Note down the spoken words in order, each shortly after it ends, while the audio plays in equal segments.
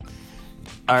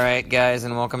Alright guys,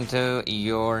 and welcome to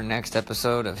your next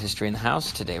episode of History in the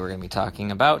House. Today we're going to be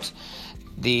talking about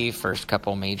the first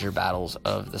couple major battles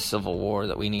of the Civil War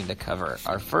that we need to cover.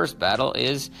 Our first battle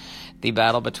is the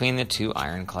battle between the two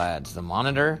ironclads, the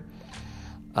Monitor,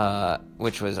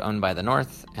 which was owned by the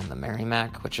North, and the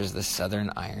Merrimac, which is the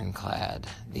Southern ironclad.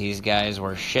 These guys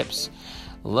were ships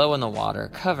low in the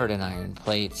water, covered in iron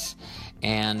plates,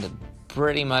 and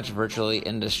pretty much virtually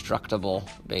indestructible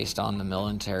based on the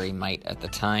military might at the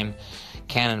time.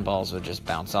 Cannonballs would just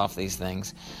bounce off these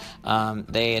things.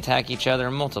 They attack each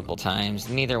other multiple times.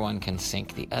 Neither one can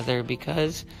sink the other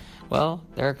because, well,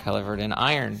 they're covered in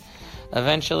iron.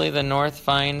 Eventually, the North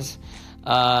finds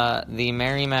the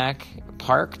Merrimac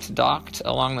docked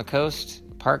along the coast,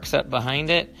 parks up behind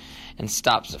it, and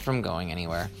stops it from going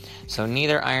anywhere. So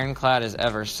neither ironclad is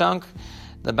ever sunk.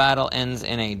 The battle ends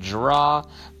in a draw,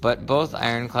 but both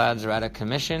ironclads are out of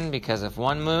commission because if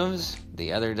one moves,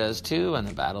 the other does too, and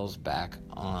the battle's back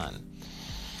on.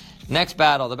 Next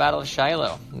battle, the Battle of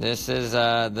Shiloh. This is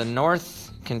the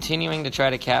North continuing to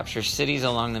try to capture cities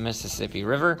along the Mississippi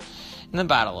River. In the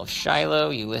Battle of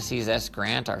Shiloh, Ulysses S.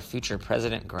 Grant, our future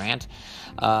President Grant,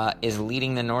 is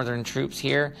leading the Northern troops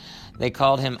here. They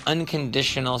called him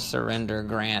Unconditional Surrender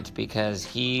Grant because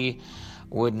he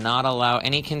would not allow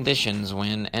any conditions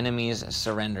when enemies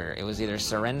surrender. It was either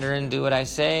surrender and do what I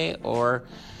say, or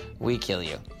we kill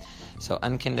you. So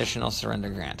Unconditional Surrender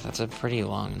Grant. That's a pretty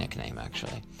long nickname,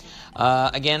 actually.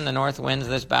 Again, the North wins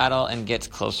this battle and gets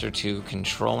closer to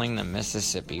controlling the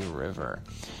Mississippi River.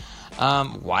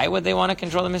 Why would they want to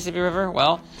control the Mississippi River?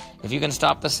 Well, if you can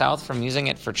stop the South from using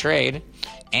it for trade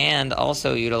and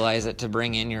also utilize it to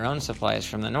bring in your own supplies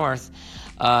from the North,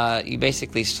 you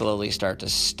basically slowly start to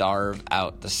starve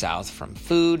out the South from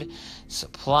food,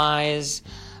 supplies,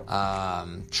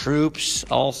 troops,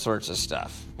 all sorts of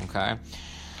stuff, okay?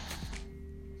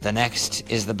 The next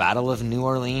is the Battle of New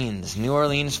Orleans. New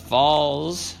Orleans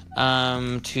falls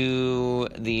to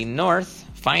the North.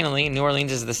 Finally, New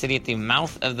Orleans is the city at the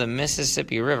mouth of the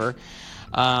Mississippi River.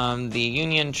 The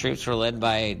Union troops were led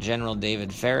by General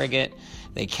David Farragut.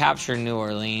 They capture New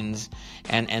Orleans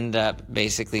and end up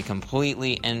basically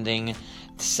completely ending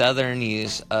Southern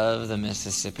use of the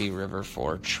Mississippi River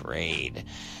for trade.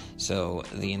 So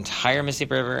the entire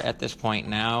Mississippi River at this point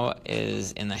now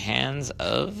is in the hands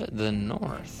of the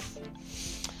North.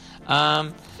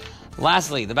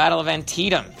 Lastly, the Battle of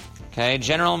Antietam. Okay,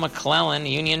 General McClellan,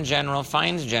 Union general,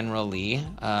 finds General Lee.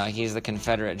 He's the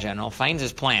Confederate general, finds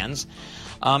his plans.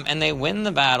 And they win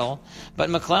the battle, but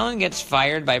McClellan gets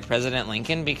fired by President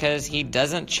Lincoln because he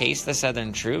doesn't chase the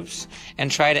Southern troops and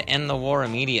try to end the war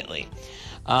immediately.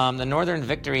 The Northern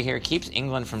victory here keeps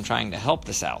England from trying to help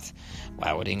the South.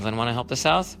 Why would England want to help the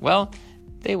South? Well,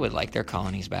 they would like their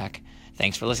colonies back.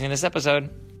 Thanks for listening to this episode.